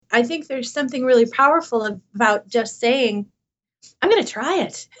I think there's something really powerful about just saying, I'm going to try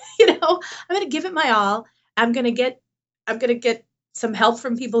it. I'm going to give it my all. I'm going to get some help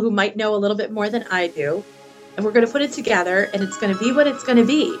from people who might know a little bit more than I do. And we're going to put it together, and it's going to be what it's going to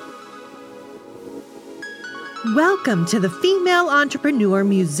be. Welcome to the Female Entrepreneur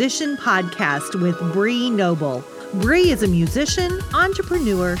Musician Podcast with Bree Noble. Bree is a musician,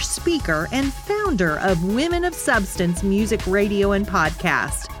 entrepreneur, speaker, and founder of Women of Substance Music Radio and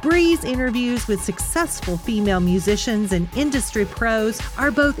Podcast. Bree's interviews with successful female musicians and industry pros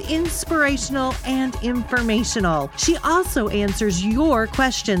are both inspirational and informational. She also answers your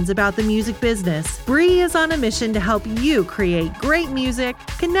questions about the music business. Bree is on a mission to help you create great music,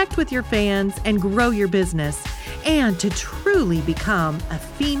 connect with your fans, and grow your business, and to truly become a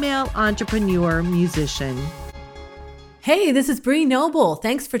female entrepreneur musician. Hey, this is Bree Noble.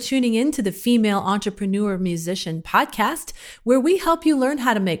 Thanks for tuning in to the Female Entrepreneur Musician Podcast, where we help you learn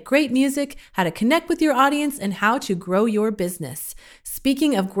how to make great music, how to connect with your audience, and how to grow your business.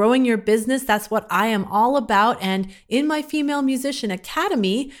 Speaking of growing your business, that's what I am all about. And in my Female Musician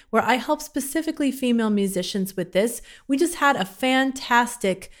Academy, where I help specifically female musicians with this, we just had a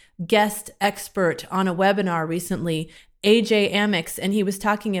fantastic guest expert on a webinar recently, AJ Amix, and he was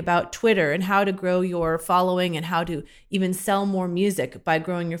talking about Twitter and how to grow your following and how to even sell more music by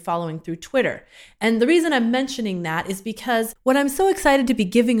growing your following through Twitter. And the reason I'm mentioning that is because what I'm so excited to be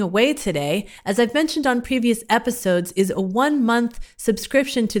giving away today, as I've mentioned on previous episodes, is a 1-month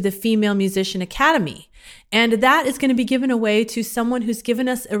subscription to the Female Musician Academy. And that is going to be given away to someone who's given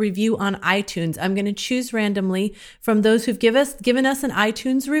us a review on iTunes. I'm going to choose randomly from those who've given us an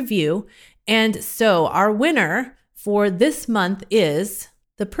iTunes review. And so our winner for this month is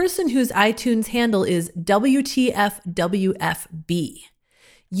the person whose iTunes handle is WTFWFB.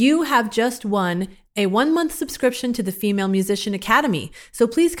 You have just won a 1-month subscription to the Female Musician Academy. So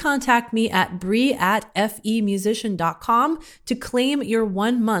please contact me at Bree@femusician.com to claim your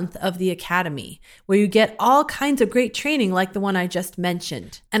 1 month of the Academy, where you get all kinds of great training like the one I just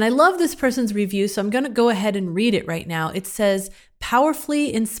mentioned. And I love this person's review, so I'm going to go ahead and read it right now. It says,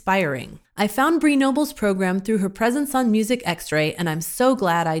 "Powerfully inspiring. I found Bree Noble's program through her presence on Music X-Ray, and I'm so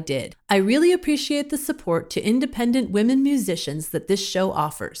glad I did. I really appreciate the support to independent women musicians that this show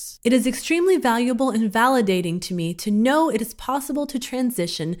offers. It is extremely valuable and validating to me to know it is possible to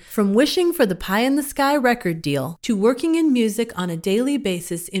transition from wishing for the pie-in-the-sky record deal to working in music on a daily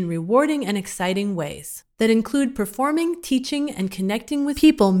basis in rewarding and exciting ways that include performing, teaching, and connecting with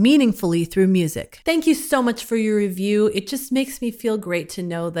people meaningfully through music." Thank you so much for your review. It just makes me feel great to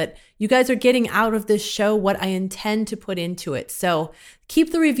know that you guys are getting out of this show what I intend to put into it. So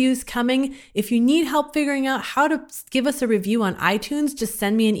keep the reviews coming. If you need help figuring out how to give us a review on iTunes, just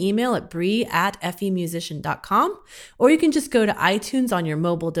send me an email at Bree@femusician.com, or you can just go to iTunes on your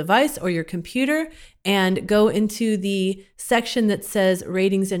mobile device or your computer and go into the section that says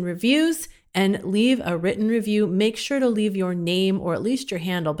ratings and reviews and leave a written review. Make sure to leave your name or at least your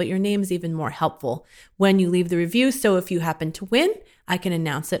handle, but your name is even more helpful when you leave the review. So if you happen to win, I can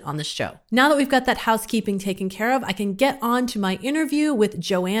announce it on the show. Now that we've got that housekeeping taken care of, I can get on to my interview with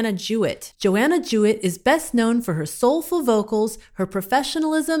Joanna Jewett. Joanna Jewett is best known for her soulful vocals, her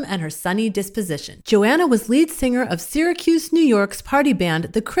professionalism, and her sunny disposition. Joanna was lead singer of Syracuse, New York's party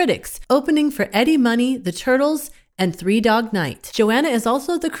band, The Critics, opening for Eddie Money, The Turtles, and Three Dog Night. Joanna is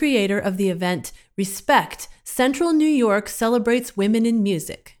also the creator of the event Respect, Central New York Celebrates Women in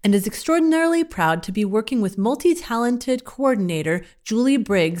Music, and is extraordinarily proud to be working with multi-talented coordinator Julie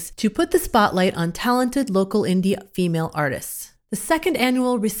Briggs to put the spotlight on talented local indie female artists. The second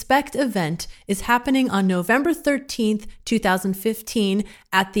annual Respect event is happening on November 13th, 2015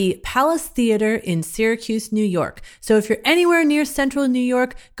 at the Palace Theater in Syracuse, New York. So if you're anywhere near Central New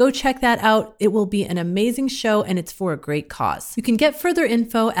York, go check that out. It will be an amazing show and it's for a great cause. You can get further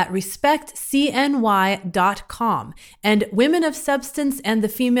info at respectcny.com. And Women of Substance and the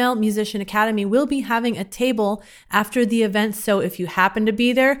Female Musician Academy will be having a table after the event. So if you happen to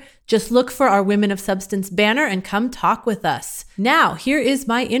be there, just look for our Women of Substance banner and come talk with us. Now, here is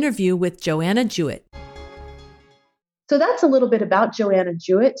my interview with Joanna Jewett. So that's a little bit about Joanna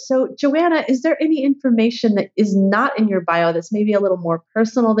Jewett. So Joanna, is there any information that is not in your bio that's maybe a little more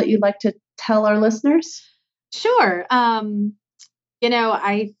personal that you'd like to tell our listeners? Sure. I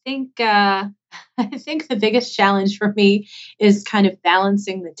think the biggest challenge for me is kind of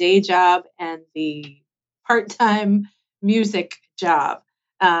balancing the day job and the part-time music job.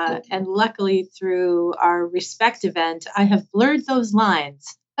 And luckily through our Respect event, I have blurred those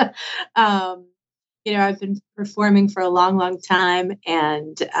lines. I've been performing for a long, long time,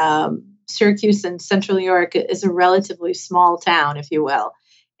 and Syracuse and Central New York is a relatively small town, if you will.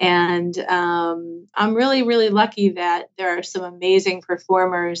 And I'm really, really lucky that there are some amazing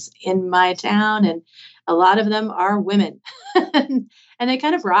performers in my town, and a lot of them are women, and they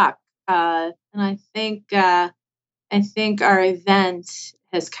kind of rock. And I think our event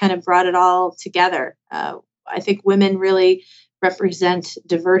has kind of brought it all together. I think women really represent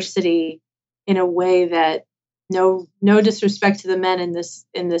diversity in a way that no disrespect to the men in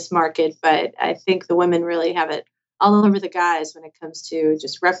this market, but I think the women really have it all over the guys when it comes to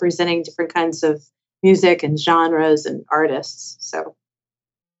just representing different kinds of music and genres and artists. So.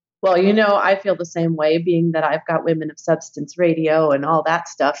 Well, I feel the same way, being that I've got Women of Substance Radio and all that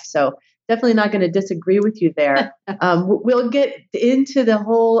stuff. So definitely not going to disagree with you there. We'll get into the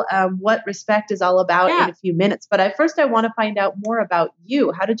whole what respect is all about in a few minutes. But I want to find out more about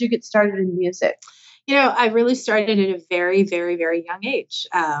you. How did you get started in music? I really started at a very, very, very young age.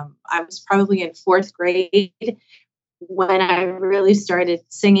 I was probably in fourth grade when I really started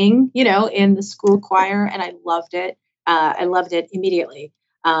singing, in the school choir, and I loved it. I loved it immediately.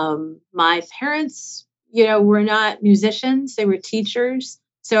 My parents, were not musicians, they were teachers.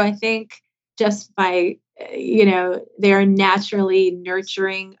 So I think just by, they are naturally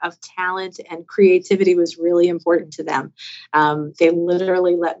nurturing of talent, and creativity was really important to them. They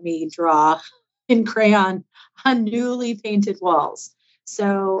literally let me draw in crayon on newly painted walls.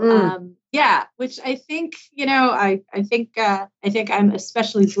 So, which I think, I think I'm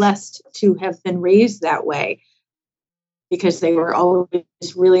especially blessed to have been raised that way, because they were always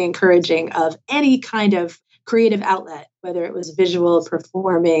really encouraging of any kind of creative outlet, whether it was visual,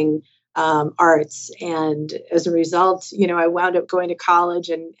 performing, arts. And as a result, I wound up going to college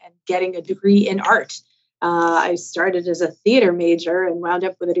and getting a degree in art. I started as a theater major and wound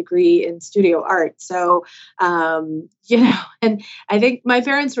up with a degree in studio art. So, and I think my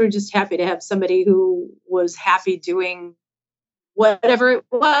parents were just happy to have somebody who was happy doing whatever it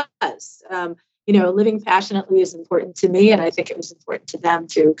was. Living passionately is important to me, and I think it was important to them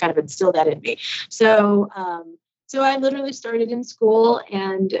to kind of instill that in me. So I literally started in school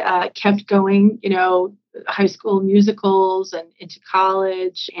and kept going, high school musicals and into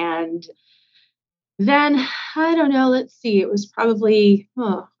college. And then, I don't know, let's see, it was probably,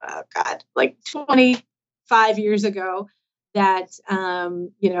 like 25 years ago that, I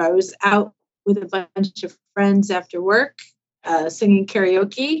was out with a bunch of friends after work, singing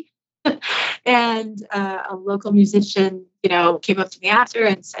karaoke. And a local musician, came up to me after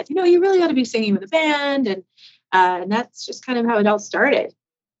and said, you really ought to be singing with a band. And that's just kind of how it all started.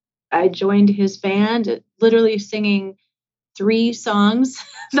 I joined his band, literally singing 3 songs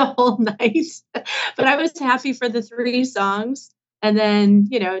the whole night. But I was happy for the 3 songs. And then,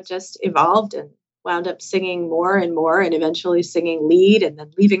 it just evolved and wound up singing more and more, and eventually singing lead, and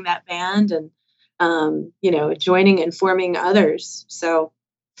then leaving that band and, joining and forming others. So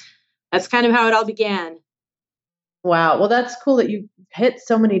that's kind of how it all began. Wow. Well, that's cool that you hit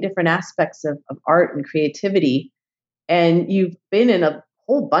so many different aspects of art and creativity. And you've been in a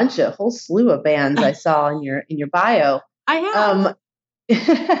whole slew of bands I saw in your bio. I have.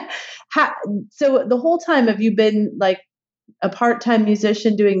 So the whole time, have you been like a part-time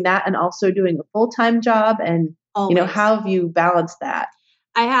musician doing that and also doing a full-time job? And, Always. How have you balanced that?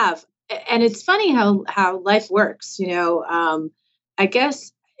 I have. And it's funny how life works. I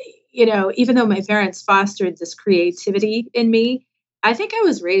guess, even though my parents fostered this creativity in me, I think I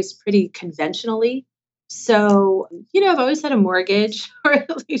was raised pretty conventionally. So, I've always had a mortgage, or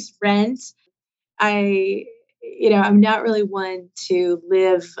at least rent. I'm not really one to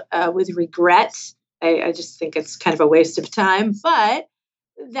live with regret. I just think it's kind of a waste of time. But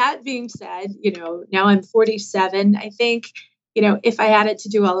that being said, now I'm 47. I think, if I had it to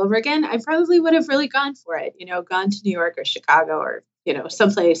do all over again, I probably would have really gone for it, gone to New York or Chicago or,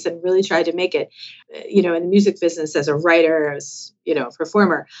 someplace and really tried to make it, in the music business as a writer, as,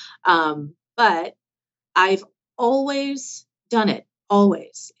 performer. But I've always done it.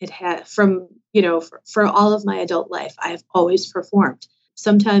 Always. It had from, for all of my adult life, I've always performed,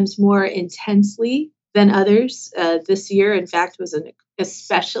 sometimes more intensely than others. This year, in fact, was an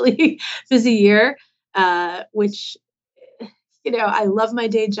especially busy year, which, I love my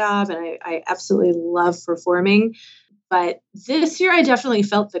day job and I absolutely love performing. But this year, I definitely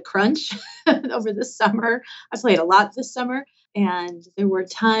felt the crunch over the summer. I played a lot this summer, and there were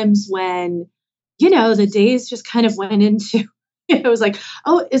times when, the days just kind of went into, it was like,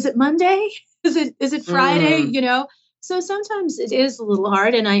 oh, is it Monday? Is it Friday? So sometimes it is a little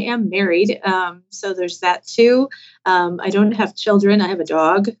hard, and I am married. So there's that too. I don't have children. I have a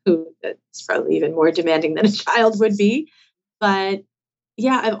dog who is probably even more demanding than a child would be. But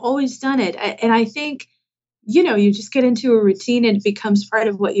yeah, I've always done it. And I think you just get into a routine and it becomes part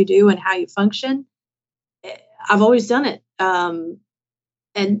of what you do and how you function. I've always done it.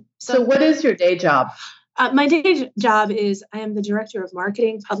 And so what is your day job? My day job is I am the director of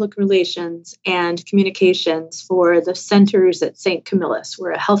marketing, public relations, and communications for the centers at St. Camillus.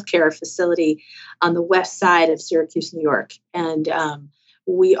 We're a healthcare facility on the west side of Syracuse, New York. And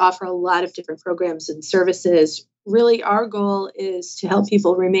we offer a lot of different programs and services. Really, our goal is to help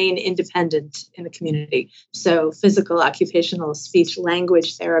people remain independent in the community. So physical, occupational, speech,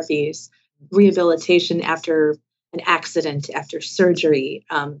 language therapies, rehabilitation after an accident, after surgery,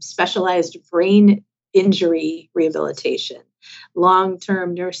 specialized brain injury rehabilitation,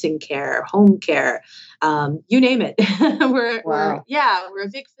 long-term nursing care, home care, you name it. we're a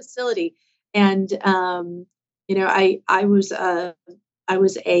big facility. And, I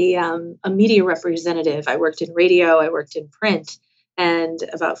was a media representative. I worked in radio, I worked in print. And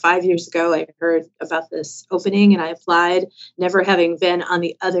about 5 years ago, I heard about this opening and I applied, never having been on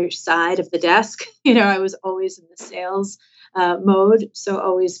the other side of the desk. I was always in the sales mode, so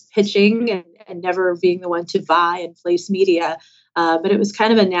always pitching and never being the one to buy and place media. But it was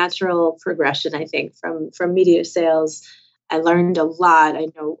kind of a natural progression, I think, from media sales. I learned a lot.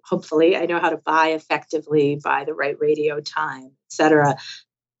 Hopefully I know how to buy effectively, buy the right radio time, et cetera.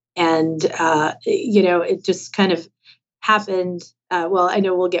 And, it just kind of happened. I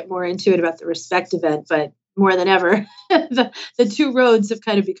know we'll get more into it about the Respect event, but more than ever, the two roads have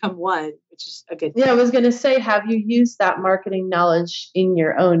kind of become one, which is a good thing. Yeah, I was going to say, have you used that marketing knowledge in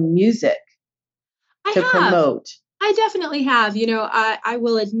your own music to promote? I definitely have. I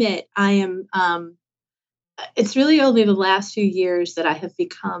will admit I am, it's really only the last few years that I have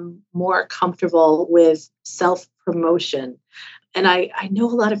become more comfortable with self-promotion. And I know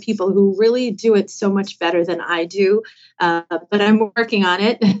a lot of people who really do it so much better than I do, but I'm working on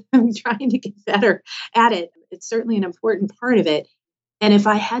it. I'm trying to get better at it. It's certainly an important part of it. And if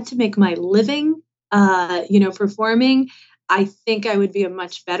I had to make my living, performing, I think I would be a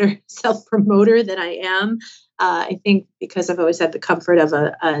much better self-promoter than I am. I think because I've always had the comfort of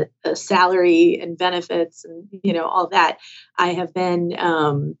a salary and benefits and, all that, I have been,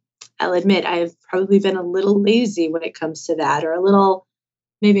 I'll admit, I have probably been a little lazy when it comes to that, or a little,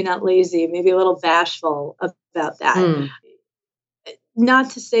 maybe not lazy, maybe a little bashful about that. Not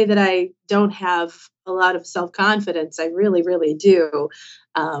to say that I don't have a lot of self-confidence. I really, really do.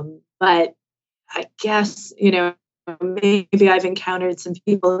 But I guess, maybe I've encountered some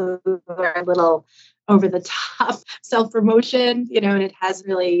people who are a little over the top self-promotion, and it has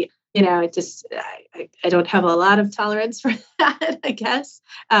really, it just, I don't have a lot of tolerance for that, I guess.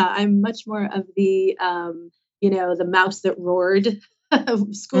 I'm much more of the, the mouse that roared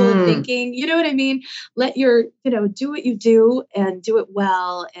school of thinking. You know what I mean? Let your, do what you do and do it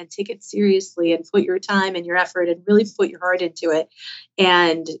well and take it seriously and put your time and your effort and really put your heart into it.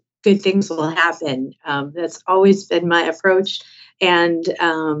 And good things will happen. That's always been my approach. And,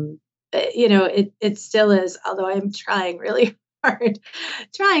 it still is, although I'm trying really hard,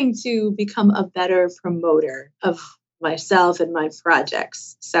 trying to become a better promoter of myself and my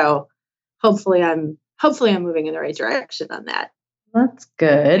projects. So hopefully I'm moving in the right direction on that. That's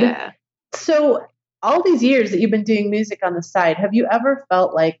good. Yeah. So all these years that you've been doing music on the side, have you ever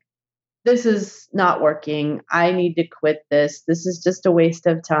felt like this is not working? I need to quit this. This is just a waste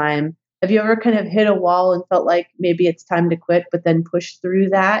of time. Have you ever kind of hit a wall and felt like maybe it's time to quit, but then push through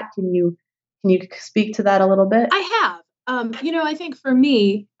that? Can you speak to that a little bit? I have. I think for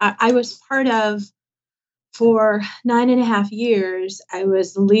me, I was part of, for 9.5 years, I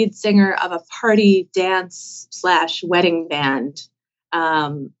was the lead singer of a party dance / wedding band.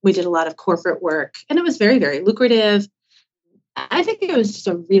 We did a lot of corporate work and it was very, very lucrative. I think it was just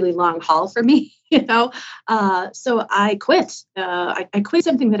a really long haul for me, so I quit. I quit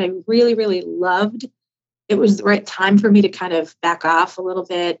something that I really, really loved. It was the right time for me to kind of back off a little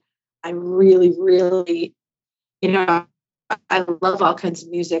bit. I really, really, I love all kinds of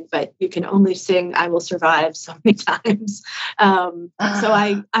music, but you can only sing "I Will Survive" so many times. So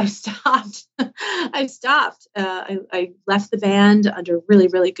I stopped. I stopped. I left the band under really,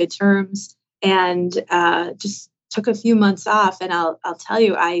 really good terms and just took a few months off. And I'll tell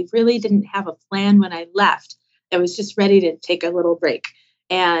you, I really didn't have a plan when I left. I was just ready to take a little break.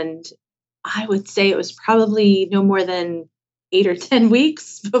 And I would say it was probably no more than 8 or 10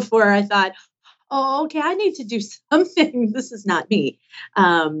 weeks before I thought, oh, okay, I need to do something. This is not me.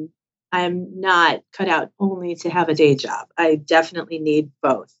 I'm not cut out only to have a day job. I definitely need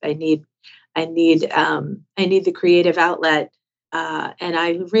both. I need the creative outlet. And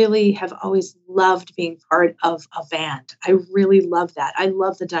I really have always loved being part of a band. I really love that. I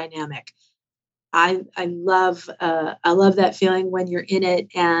love the dynamic. I love that feeling when you're in it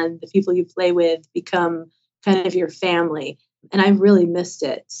and the people you play with become kind of your family. And I really missed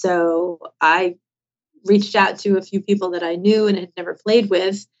it. So I reached out to a few people that I knew and had never played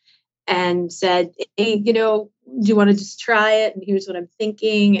with and said, hey, do you want to just try it? And here's what I'm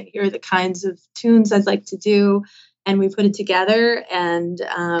thinking. And here are the kinds of tunes I'd like to do. And we put it together and,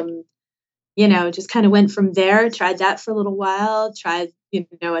 just kind of went from there, tried that for a little while, tried,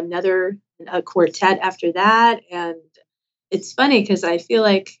 a quartet after that. And it's funny because I feel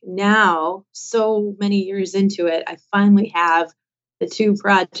like now, so many years into it, I finally have the two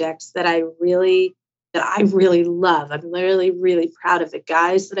projects that I really love. I'm really, really proud of the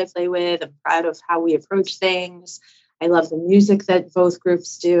guys that I play with. I'm proud of how we approach things. I love the music that both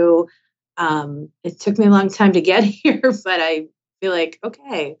groups do. It took me a long time to get here, but I feel like,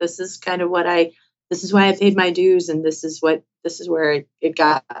 okay, this is kind of this is why I paid my dues, and this is where it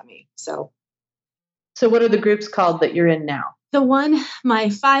got me. So what are the groups called that you're in now? My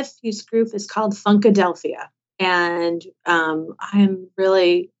 5-piece group is called Funkadelphia. And I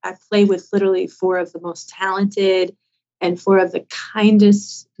play with literally 4 of the most talented and 4 of the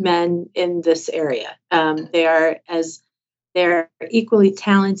kindest men in this area. They're equally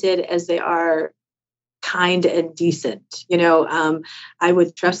talented as they are kind and decent. I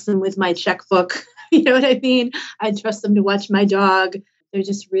would trust them with my checkbook. You know what I mean? I trust them to watch my dog. They're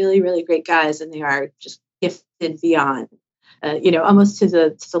just really, really great guys, and they are just gifted beyond. Almost to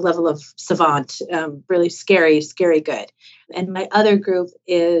the level of savant, really scary good. And my other group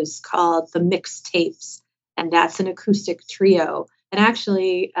is called the Mixtapes, and that's an acoustic trio. And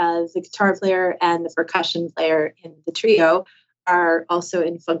actually, the guitar player and the percussion player in the trio are also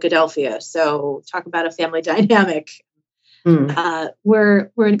in Funkadelphia. So talk about a family dynamic.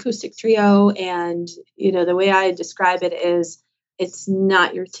 We're an acoustic trio, and the way I describe it is it's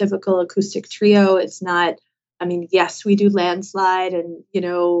not your typical acoustic trio. It's not. I mean, yes, we do Landslide and,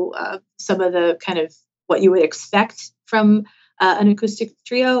 some of the kind of what you would expect from an acoustic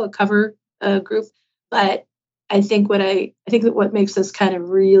trio, a cover group. But I think that what makes us kind of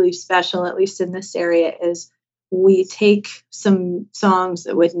really special, at least in this area, is we take some songs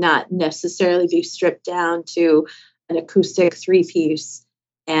that would not necessarily be stripped down to an acoustic 3-piece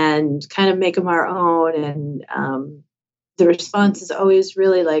and kind of make them our own. And the response is always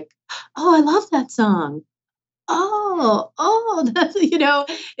really like, oh, I love that song. That's,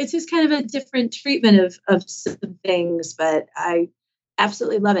 it's just kind of a different treatment of some things, but I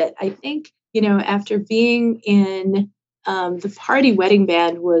absolutely love it. I think, after being in the party wedding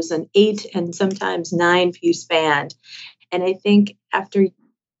band was an 8 and sometimes 9-piece band. And I think after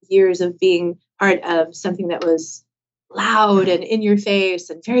years of being part of something that was loud and in your face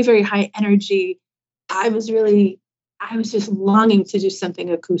and very, very high energy, I was just longing to do something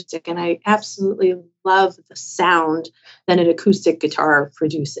acoustic, and I absolutely love the sound that an acoustic guitar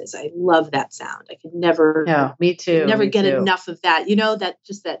produces. I love that sound. I could never, me too. Never get enough of that.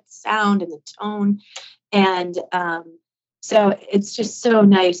 That sound and the tone, and so it's just so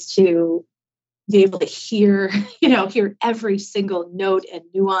nice to be able to hear every single note and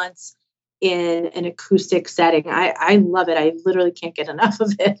nuance in an acoustic setting. I love it. I literally can't get enough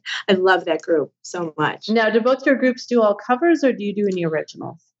of it. I love that group so much. Now, do both your groups do all covers, or do you do any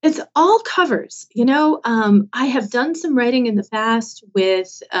originals? It's all covers. I have done some writing in the past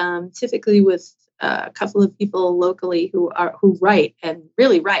with typically with a couple of people locally who write and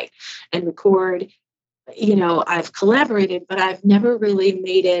really write and record. I've collaborated, but I've never really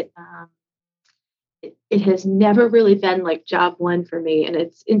made it. It has never really been like job one for me. And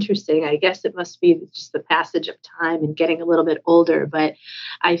it's interesting. I guess it must be just the passage of time and getting a little bit older. But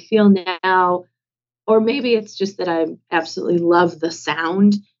I feel now, or maybe it's just that I absolutely love the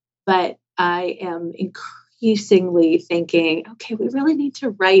sound, but I am increasingly thinking, okay, we really need to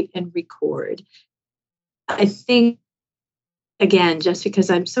write and record. I think, again, just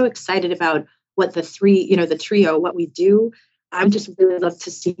because I'm so excited about what the trio, what we do, I would just really love to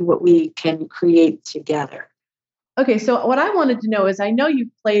see what we can create together. Okay, so what I wanted to know is, I know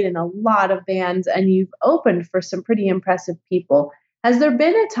you've played in a lot of bands and you've opened for some pretty impressive people. Has there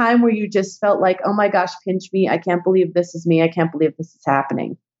been a time where you just felt like, oh my gosh, pinch me, I can't believe this is me, I can't believe this is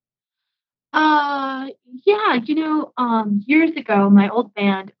happening? Yeah, years ago, my old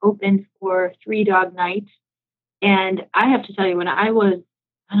band opened for Three Dog Night. And I have to tell you, when I was,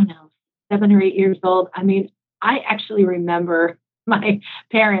 7 or 8 years old, I actually remember my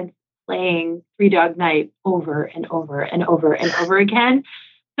parents playing Three Dog Night over and over and over and over again.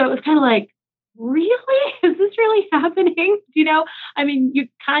 So it was kind of like, really? Is this really happening? You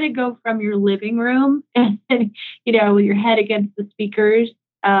kind of go from your living room and, with your head against the speakers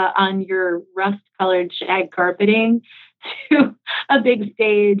on your rust-colored shag carpeting to a big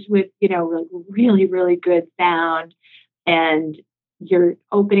stage with, really, really good sound, and you're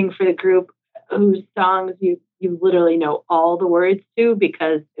opening for the group whose songs you literally know all the words to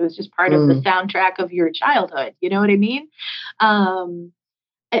because it was just part of the soundtrack of your childhood. You know what I mean? And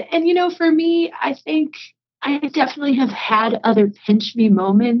for me, I think I definitely have had other pinch me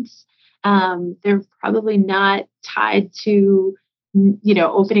moments. They're probably not tied to,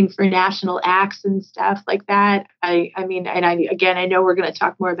 opening for national acts and stuff like that. I mean, and I know we're going to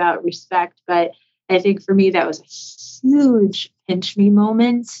talk more about respect, but I think for me, that was a huge pinch me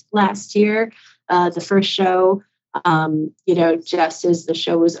moment last year. The first show, just as the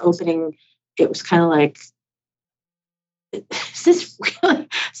show was opening, it was kind of like, is this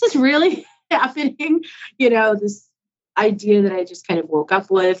really happening? This idea that I just kind of woke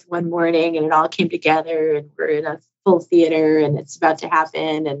up with one morning and it all came together and we're in a full theater and it's about to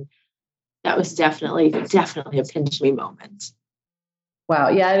happen. And that was definitely a pinch me moment. Wow.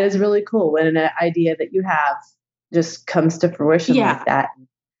 Yeah, it is really cool when an idea that you have just comes to fruition like that.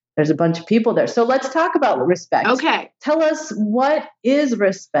 There's a bunch of people there. So let's talk about respect. Okay. Tell us, what is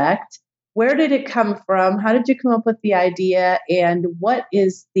respect? Where did it come from? How did you come up with the idea? And what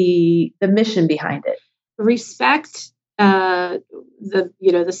is the mission behind it? Respect, the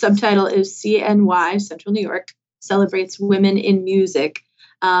subtitle is CNY, Central New York, celebrates women in music,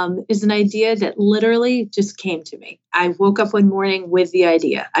 is an idea that literally just came to me. I woke up one morning with the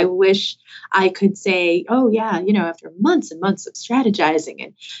idea. I wish I could say, oh yeah, after months and months of strategizing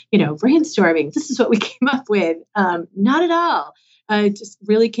and, brainstorming, this is what we came up with. Not at all. It just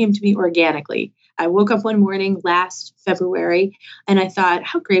really came to me organically. I woke up one morning last February and I thought,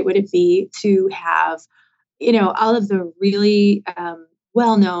 how great would it be to have, all of the really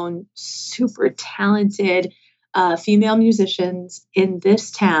well-known, super talented female musicians in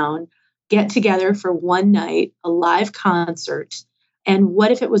this town get together for one night, a live concert. And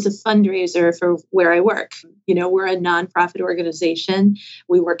what if it was a fundraiser for where I work? We're a nonprofit organization.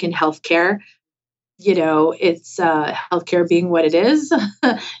 We work in healthcare. It's healthcare being what it is.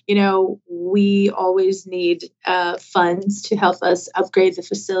 We always need funds to help us upgrade the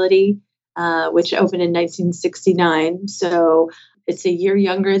facility, which opened in 1969. So it's a year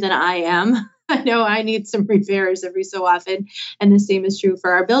younger than I am. I know I need some repairs every so often. And the same is true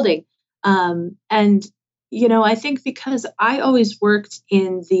for our building. I think because I always worked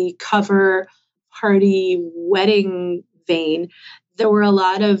in the cover party wedding vein, there were a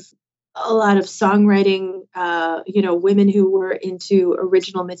lot of songwriting, women who were into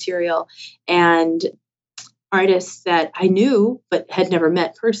original material and artists that I knew but had never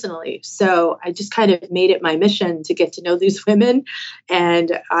met personally. So I just kind of made it my mission to get to know these women.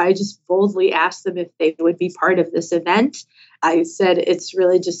 And I just boldly asked them if they would be part of this event. I said, it's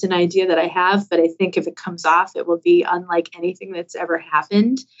really just an idea that I have, but I think if it comes off, it will be unlike anything that's ever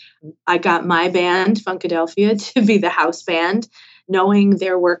happened. I got my band, Funkadelphia, to be the house band. Knowing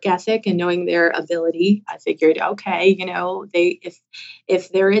their work ethic and knowing their ability, I figured, okay, if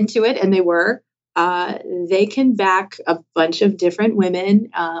they're into it, and they were, they can back a bunch of different women,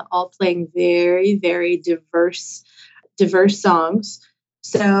 all playing very, very diverse songs.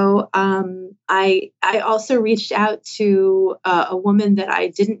 So I also reached out to a woman that I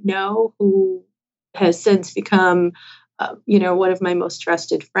didn't know who has since become, one of my most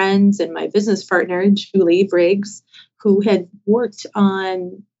trusted friends and my business partner, Julie Briggs, who had worked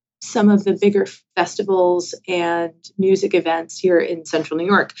on some of the bigger festivals and music events here in Central New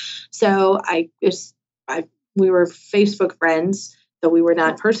York. So we were Facebook friends, though we were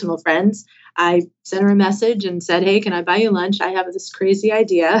not personal friends. I sent her a message and said, hey, can I buy you lunch? I have this crazy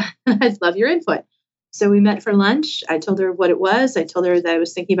idea. I'd love your input. So we met for lunch. I told her what it was. I told her that I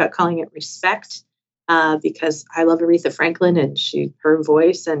was thinking about calling it Respect, because I love Aretha Franklin and her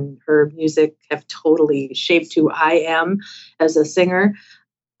voice and her music have totally shaped who I am as a singer.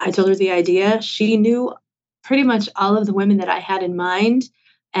 I told her the idea. She knew pretty much all of the women that I had in mind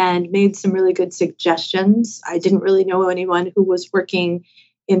and made some really good suggestions. I didn't really know anyone who was working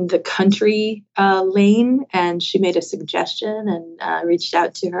in the country lane, and she made a suggestion, and I reached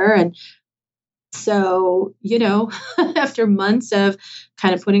out to her. And so, after months of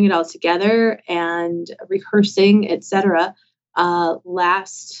kind of putting it all together and rehearsing, etc.,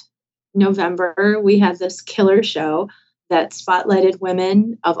 last November, we had this killer show that spotlighted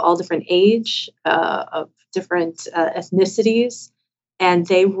women of all different age, of different ethnicities, and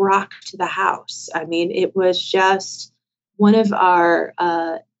they rocked the house. I mean, it was just one of our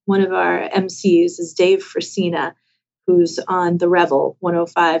MCs is Dave Frasina, who's on the Rebel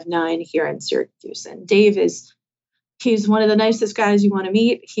 105.9 here in Syracuse. And Dave is he's one of the nicest guys you want to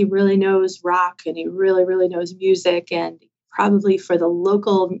meet. He really knows rock and he really, really knows music. And probably for the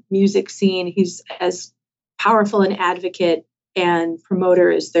local music scene, he's as powerful an advocate and promoter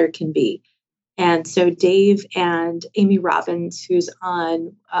as there can be. And so Dave and Amy Robbins, who's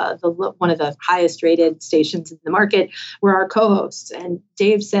on one of the highest rated stations in the market, were our co-hosts. And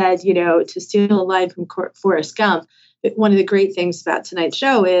Dave said, to steal a line from Forrest Gump, one of the great things about tonight's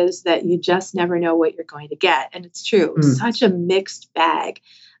show is that you just never know what you're going to get. And it's true. It's such a mixed bag.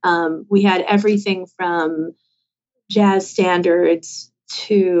 We had everything from jazz standards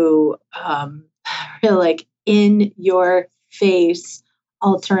to really like in your face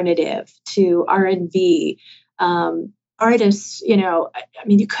alternative to R&B, artists,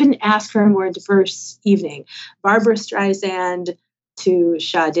 you couldn't ask for a more diverse evening. Barbara Streisand to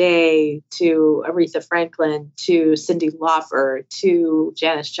Sade, to Aretha Franklin, to Cyndi Lauper, to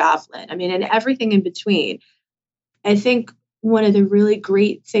Janis Joplin. And everything in between. I think one of the really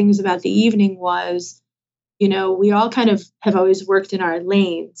great things about the evening was, we all kind of have always worked in our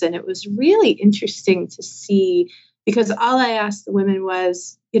lanes, and it was really interesting to see, because all I asked the women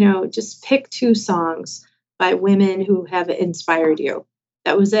was, just pick 2 songs by women who have inspired you.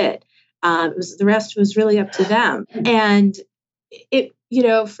 That was it. The rest was really up to them. And it,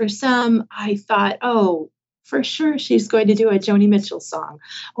 for some, I thought, oh, for sure she's going to do a Joni Mitchell song,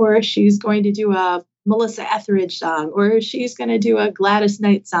 or she's going to do a Melissa Etheridge song, or she's going to do a Gladys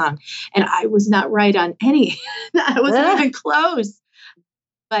Knight song. And I was not right on any. I wasn't even close.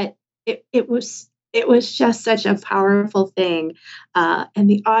 But it was just such a powerful thing. And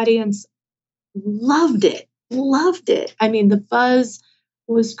the audience loved it. The buzz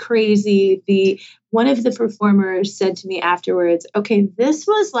was crazy. One of the performers said to me afterwards, okay, this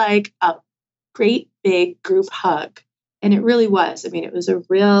was like a great big group hug. And it really was. It was a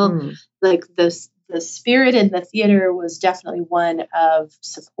real, like the spirit in the theater was definitely one of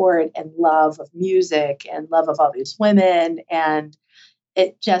support and love of music and love of all these women. And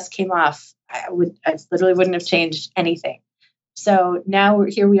it just came off. I literally wouldn't have changed anything. So now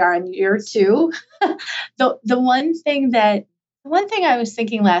here we are in year 2. The one thing I was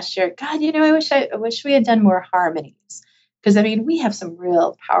thinking last year, God, I wish we had done more harmonies, because we have some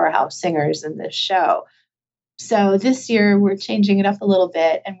real powerhouse singers in this show. So this year we're changing it up a little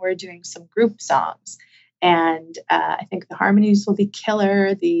bit, and we're doing some group songs. And I think the harmonies will be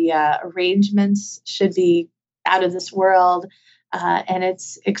killer. The arrangements should be out of this world. And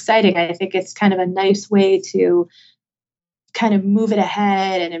it's exciting. I think it's kind of a nice way to kind of move it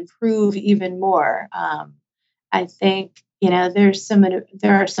ahead and improve even more. I think, there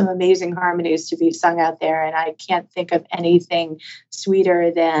are some amazing harmonies to be sung out there, and I can't think of anything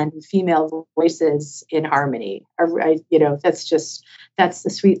sweeter than female voices in harmony. That's the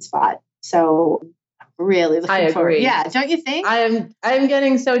sweet spot. So really looking forward. Yeah, don't you think? I'm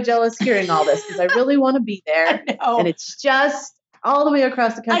getting so jealous hearing all this, because I really want to be there. And it's just all the way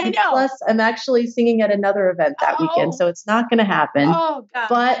across the country. Plus, I'm actually singing at another event that weekend, so it's not going to happen. Oh, God.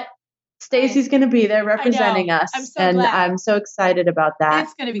 But Stacy's going to be there representing us, glad. I'm so excited about that.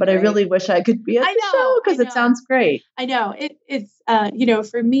 It's going to be but great. I really wish I could be at the show, because it sounds great. I know. It's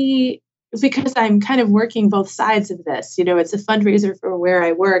for me, because I'm kind of working both sides of this. It's a fundraiser for where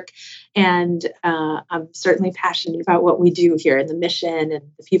I work, and I'm certainly passionate about what we do here and the mission, and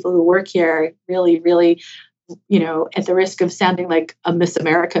the people who work here really, really, at the risk of sounding like a Miss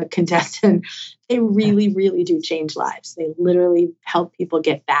America contestant, they really, really do change lives. They literally help people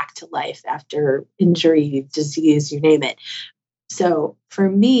get back to life after injury, disease, you name it. So for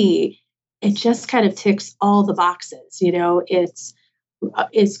me, it just kind of ticks all the boxes.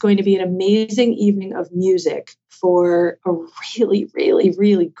 It's going to be an amazing evening of music for a really, really,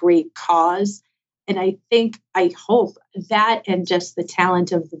 really great cause. And I hope that, and just the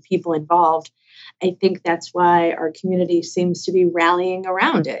talent of the people involved, I think that's why our community seems to be rallying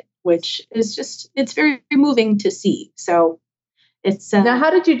around it, which is it's very moving to see. So it's now,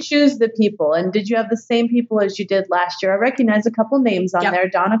 how did you choose the people? And did you have the same people as you did last year? I recognize a couple names on there: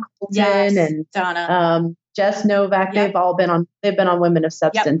 Donna Colton and Donna. Jess Novak. They've been on Women of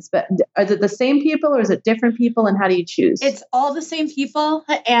Substance. But is it the same people, or is it different people? And how do you choose? It's all the same people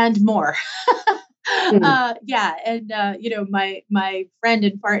and more. My friend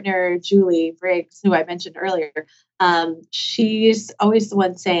and partner Julie Briggs, who I mentioned earlier, she's always the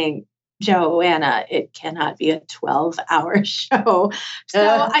one saying, Joanna, it cannot be a 12-hour show.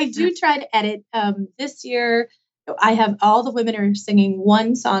 So I do try to edit. This year, I have all the women are singing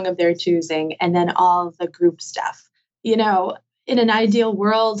one song of their choosing, and then all the group stuff. In an ideal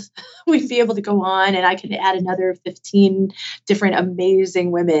world, we'd be able to go on, and I could add another 15 different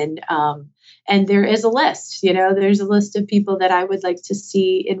amazing women. And there is a list, there's a list of people that I would like to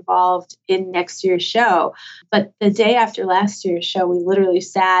see involved in next year's show. But the day after last year's show, we literally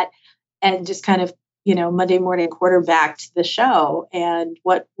sat and just kind of, Monday morning quarterbacked the show and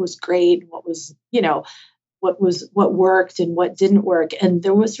what was great, what was, what worked and what didn't work. And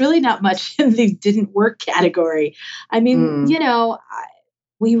there was really not much in the didn't work category. I mean,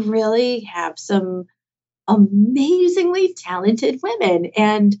 we really have some amazingly talented women,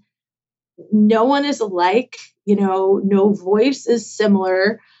 and no one is alike. No voice is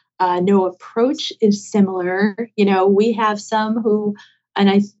similar. No approach is similar. We have some who, and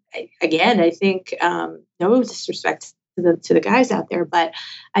I think, no disrespect to the guys out there, but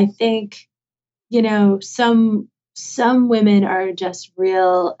I think, some women are just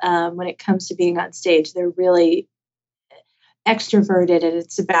real, when it comes to being on stage. They're really extroverted, and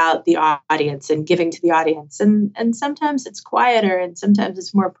it's about the audience and giving to the audience. And sometimes it's quieter, and sometimes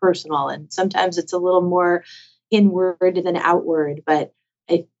it's more personal, and sometimes it's a little more inward than outward. But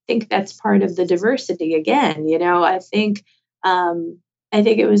I think that's part of the diversity again. I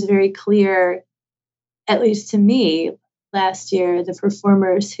think it was very clear, at least to me last year, the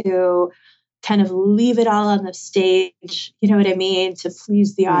performers who kind of leave it all on the stage, you know what I mean, to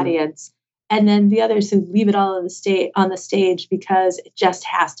please the audience. And then the others who leave it all on the stage because it just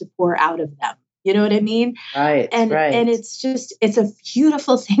has to pour out of them. You know what I mean? Right. And it's a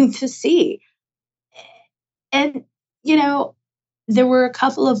beautiful thing to see. And, there were a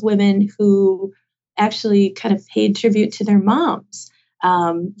couple of women who actually kind of paid tribute to their moms.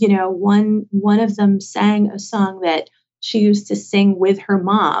 One of them sang a song that she used to sing with her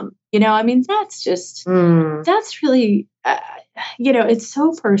mom. That's really, it's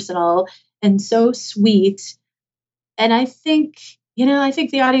so personal and so sweet. And I think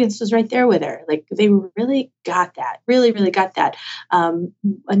the audience was right there with her. Like, they really got that, really, really got that.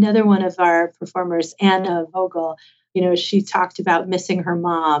 Another one of our performers, Anna Vogel, she talked about missing her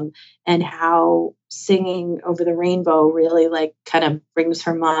mom and how singing Over the Rainbow really kind of brings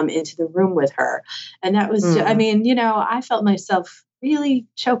her mom into the room with her. And that was, I felt myself really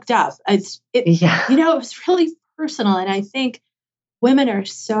choked up. It was really personal. And I think women are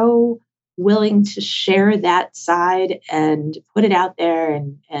so willing to share that side and put it out there,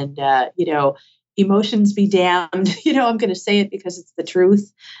 and emotions be damned. I'm going to say it because it's the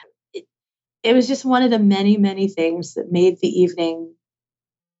truth. It was just one of the many, many things that made the evening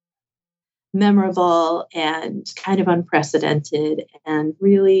memorable and kind of unprecedented, and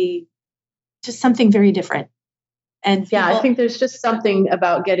really just something very different. And I think there's just something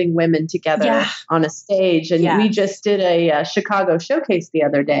about getting women together on a stage. And we just did a Chicago showcase the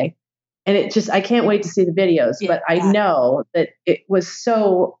other day, and I can't wait to see the videos, but I know that it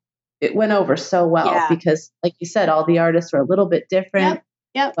went over so well because, like you said, all the artists were a little bit different.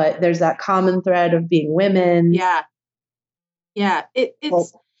 Yep. But there's that common thread of being women. Yeah.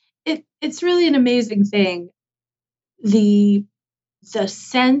 It's really an amazing thing. The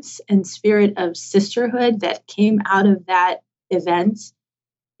sense and spirit of sisterhood that came out of that event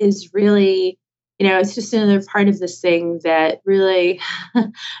is really, it's just another part of this thing that really,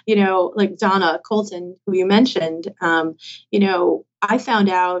 like Donna Colton, who you mentioned, I found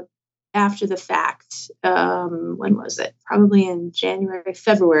out after the fact, when was it? Probably in January,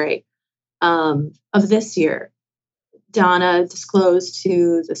 February of this year. Donna disclosed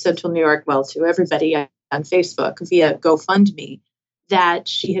to the Central New York, to everybody on Facebook via GoFundMe, that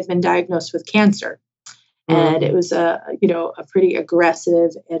she had been diagnosed with cancer. And it was a pretty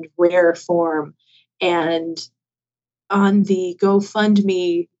aggressive and rare form. And on the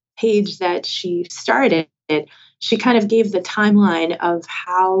GoFundMe page that she started, she kind of gave the timeline of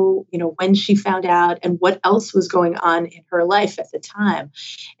how, when she found out and what else was going on in her life at the time.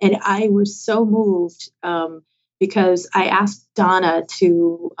 And I was so moved because I asked Donna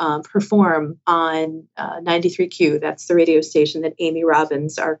to perform on 93Q. That's the radio station that Amy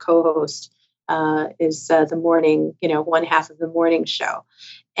Robbins, our co-host, is the morning, one half of the morning show.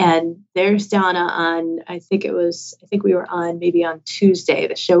 And there's Donna on, I think we were on maybe on Tuesday.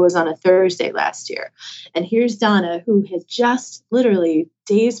 The show was on a Thursday last year. And here's Donna, who had just literally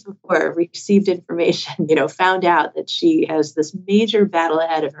days before received information, found out that she has this major battle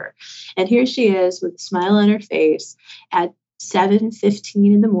ahead of her. And here she is with a smile on her face at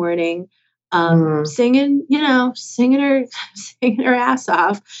 7:15 in the morning, singing her ass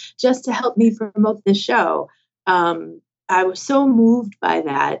off just to help me promote the show. I was so moved by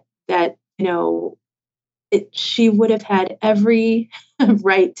that she would have had every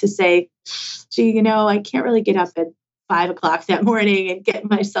right to say, gee, I can't really get up at 5:00 that morning and get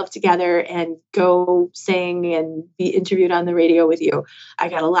myself together and go sing and be interviewed on the radio with you. I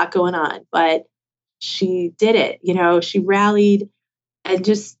got a lot going on, but she did it. She rallied and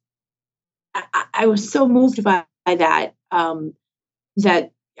just, I was so moved by that,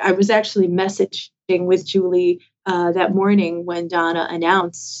 that I was actually messaging with Julie that morning when Donna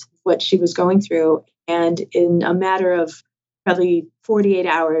announced what she was going through. And in a matter of probably 48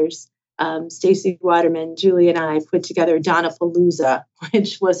 hours, Stacey Waterman, Julie, and I put together Donna-palooza,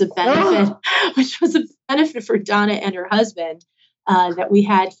 which was a benefit for Donna and her husband that we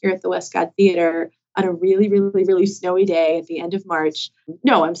had here at the Westcott Theater on a really, really, really snowy day at the end of March.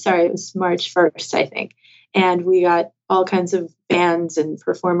 No, I'm sorry, it was March 1st, I think. And we got all kinds of bands and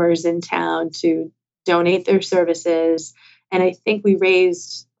performers in town to donate their services. And I think we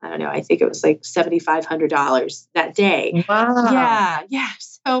raised, I don't know, I think it was like $7,500 that day. Wow. Yeah.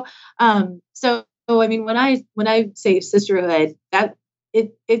 So I mean, when I say sisterhood, that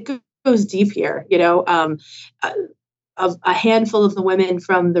it goes deep here. A handful of the women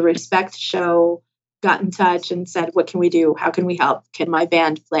from the Respect show got in touch and said, "What can we do? How can we help? Can my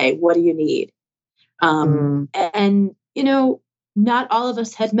band play? What do you need?" And not all of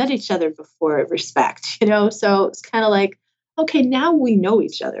us had met each other before at Respect. So it's kind of like, okay, now we know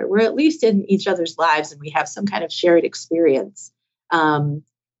each other. We're at least in each other's lives, and we have some kind of shared experience. And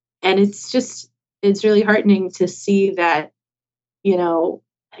it's really heartening to see that,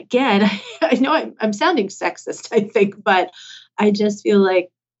 again, I know I'm sounding sexist, I think, but I just feel like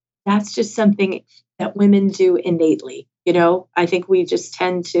that's just something that women do innately. I think we just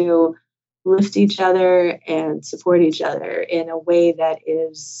tend to lift each other and support each other in a way that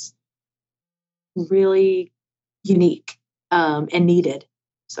is really unique and needed.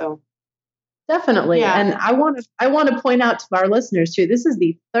 So definitely. Yeah. And I want to point out to our listeners too, this is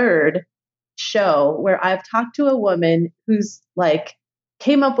the third show where I've talked to a woman who's like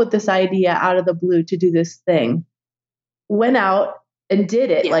came up with this idea out of the blue to do this thing, went out and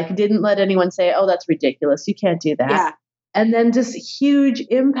did it, like didn't let anyone say, "Oh, that's ridiculous. You can't do that." Yeah. And then just huge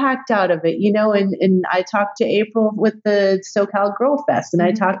impact out of it, and I talked to April with the SoCal Girl Fest, and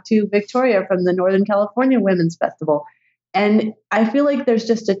I talked to Victoria from the Northern California Women's Festival. And I feel like there's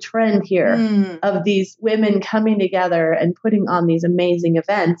just a trend here of these women coming together and putting on these amazing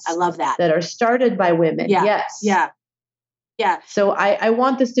events. I love that. That are started by women. Yeah. Yes. Yeah. So I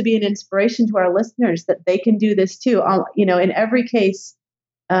want this to be an inspiration to our listeners that they can do this too. In every case,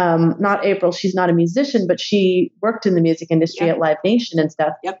 not April, she's not a musician, but she worked in the music industry at Live Nation and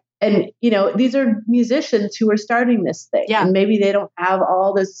stuff. Yep. And, these are musicians who are starting this thing. Yeah. And maybe they don't have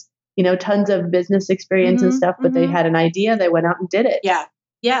all this, tons of business experience and stuff, but they had an idea. They went out and did it. Yeah.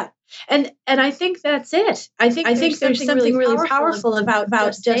 Yeah. And I think that's it. I think there's something really powerful about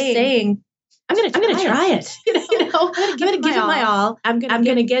just saying, I'm going to try it. I'm going to give it my all. I'm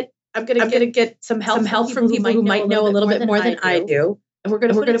going to get some help from people who might know a little bit more than I do. And we're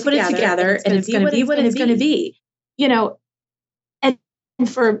going to put it together, and it's going to be what it's going to be. And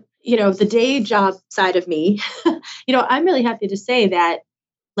for, the day job side of me, I'm really happy to say that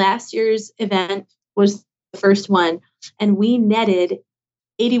last year's event was the first one, and we netted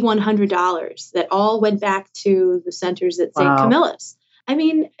 $8,100 that all went back to the centers at St. Camillus. I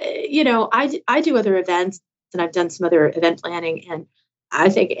mean, I do other events, and I've done some other event planning, and I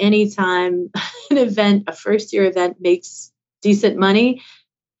think anytime a first year event makes decent money,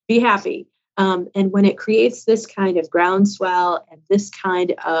 be happy. And when it creates this kind of groundswell and this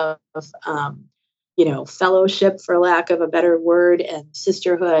kind of, fellowship, for lack of a better word, and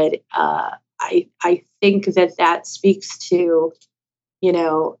sisterhood, I think that speaks to,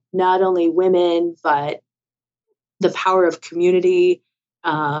 not only women, but the power of community.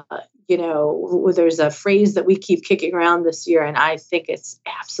 There's a phrase that we keep kicking around this year, and I think it's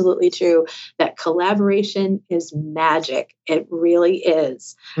absolutely true, that collaboration is magic. It really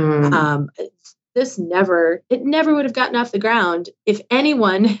is. It never would have gotten off the ground if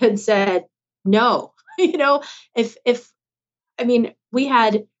anyone had said no. We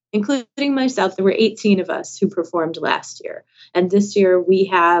had, including myself, there were 18 of us who performed last year, and this year we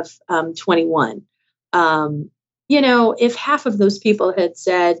have 21. If half of those people had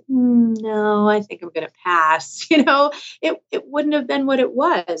said, no, I think I'm going to pass, it wouldn't have been what it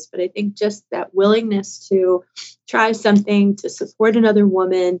was. But I think just that willingness to try something, to support another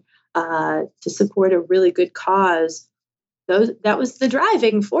woman, to support a really good cause, that was the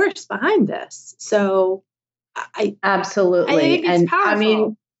driving force behind this. So absolutely. I think it's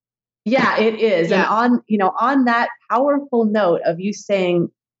powerful. Yeah, it is. Yeah. And on that powerful note of you saying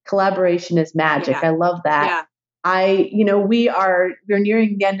collaboration is magic, I love that. Yeah. we're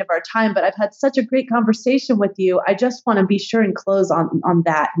nearing the end of our time, but I've had such a great conversation with you. I just want to be sure and close on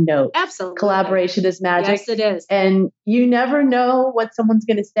that note. Absolutely. Collaboration is magic. Yes, it is. And you never know what someone's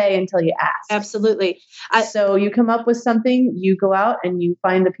going to say until you ask. Absolutely. So you come up with something, you go out and you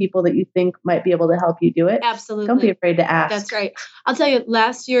find the people that you think might be able to help you do it. Absolutely. Don't be afraid to ask. That's right. I'll tell you,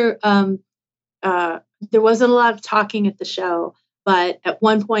 last year, there wasn't a lot of talking at the show. But at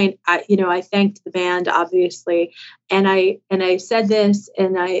one point, I thanked the band, obviously, and I said this,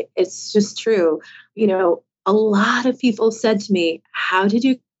 and it's just true. A lot of people said to me, "How did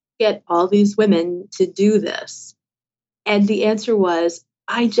you get all these women to do this?" And the answer was,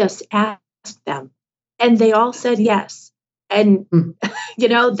 "I just asked them, and they all said yes." And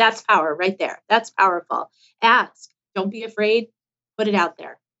that's power right there. That's powerful. Ask. Don't be afraid. Put it out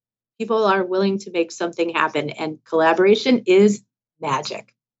there. People are willing to make something happen, and collaboration is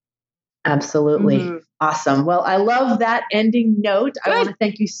magic. Absolutely. Mm-hmm. Awesome. Well, I love that ending note. Good. I want to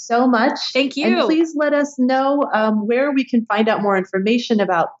thank you so much. Thank you. And please let us know where we can find out more information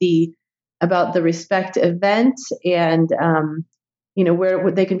about the Respect event and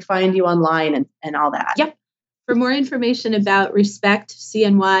where they can find you online and all that. Yep. For more information about Respect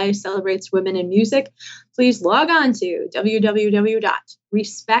CNY Celebrates Women in Music, please log on to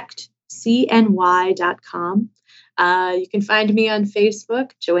www.respectcny.com. You can find me on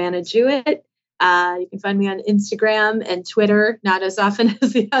Facebook, Joanna Jewett. You can find me on Instagram and Twitter, not as often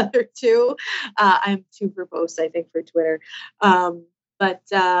as the other two. I'm too verbose, I think, for Twitter.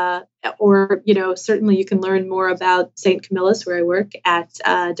 Certainly you can learn more about St. Camillus, where I work, at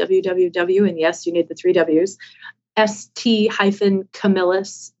www, and yes, you need the 3 W's,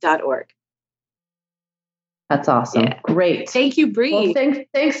 st-camillus.org. That's awesome. Yeah. Great. Thank you, Bree. Well,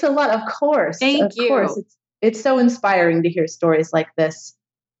 thanks a lot. Of course. Thank you. Of course. It's so inspiring to hear stories like this.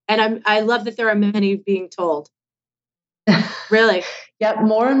 And I love that there are many being told. Really. Yep.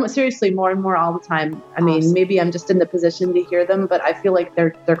 More and more all the time. I mean, maybe I'm just in the position to hear them, but I feel like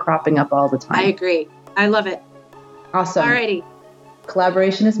they're cropping up all the time. I agree. I love it. Awesome. Alrighty.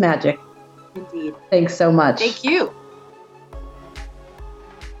 Collaboration is magic. Indeed. Thanks so much. Thank you.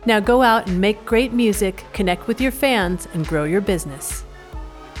 Now go out and make great music, connect with your fans, and grow your business.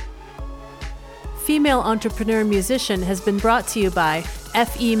 Female Entrepreneur Musician has been brought to you by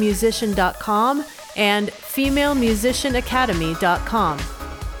FEMusician.com and FemaleMusicianAcademy.com.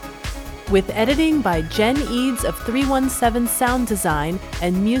 With editing by Jen Eads of 317 Sound Design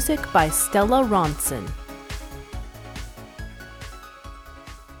and music by Stella Ronson.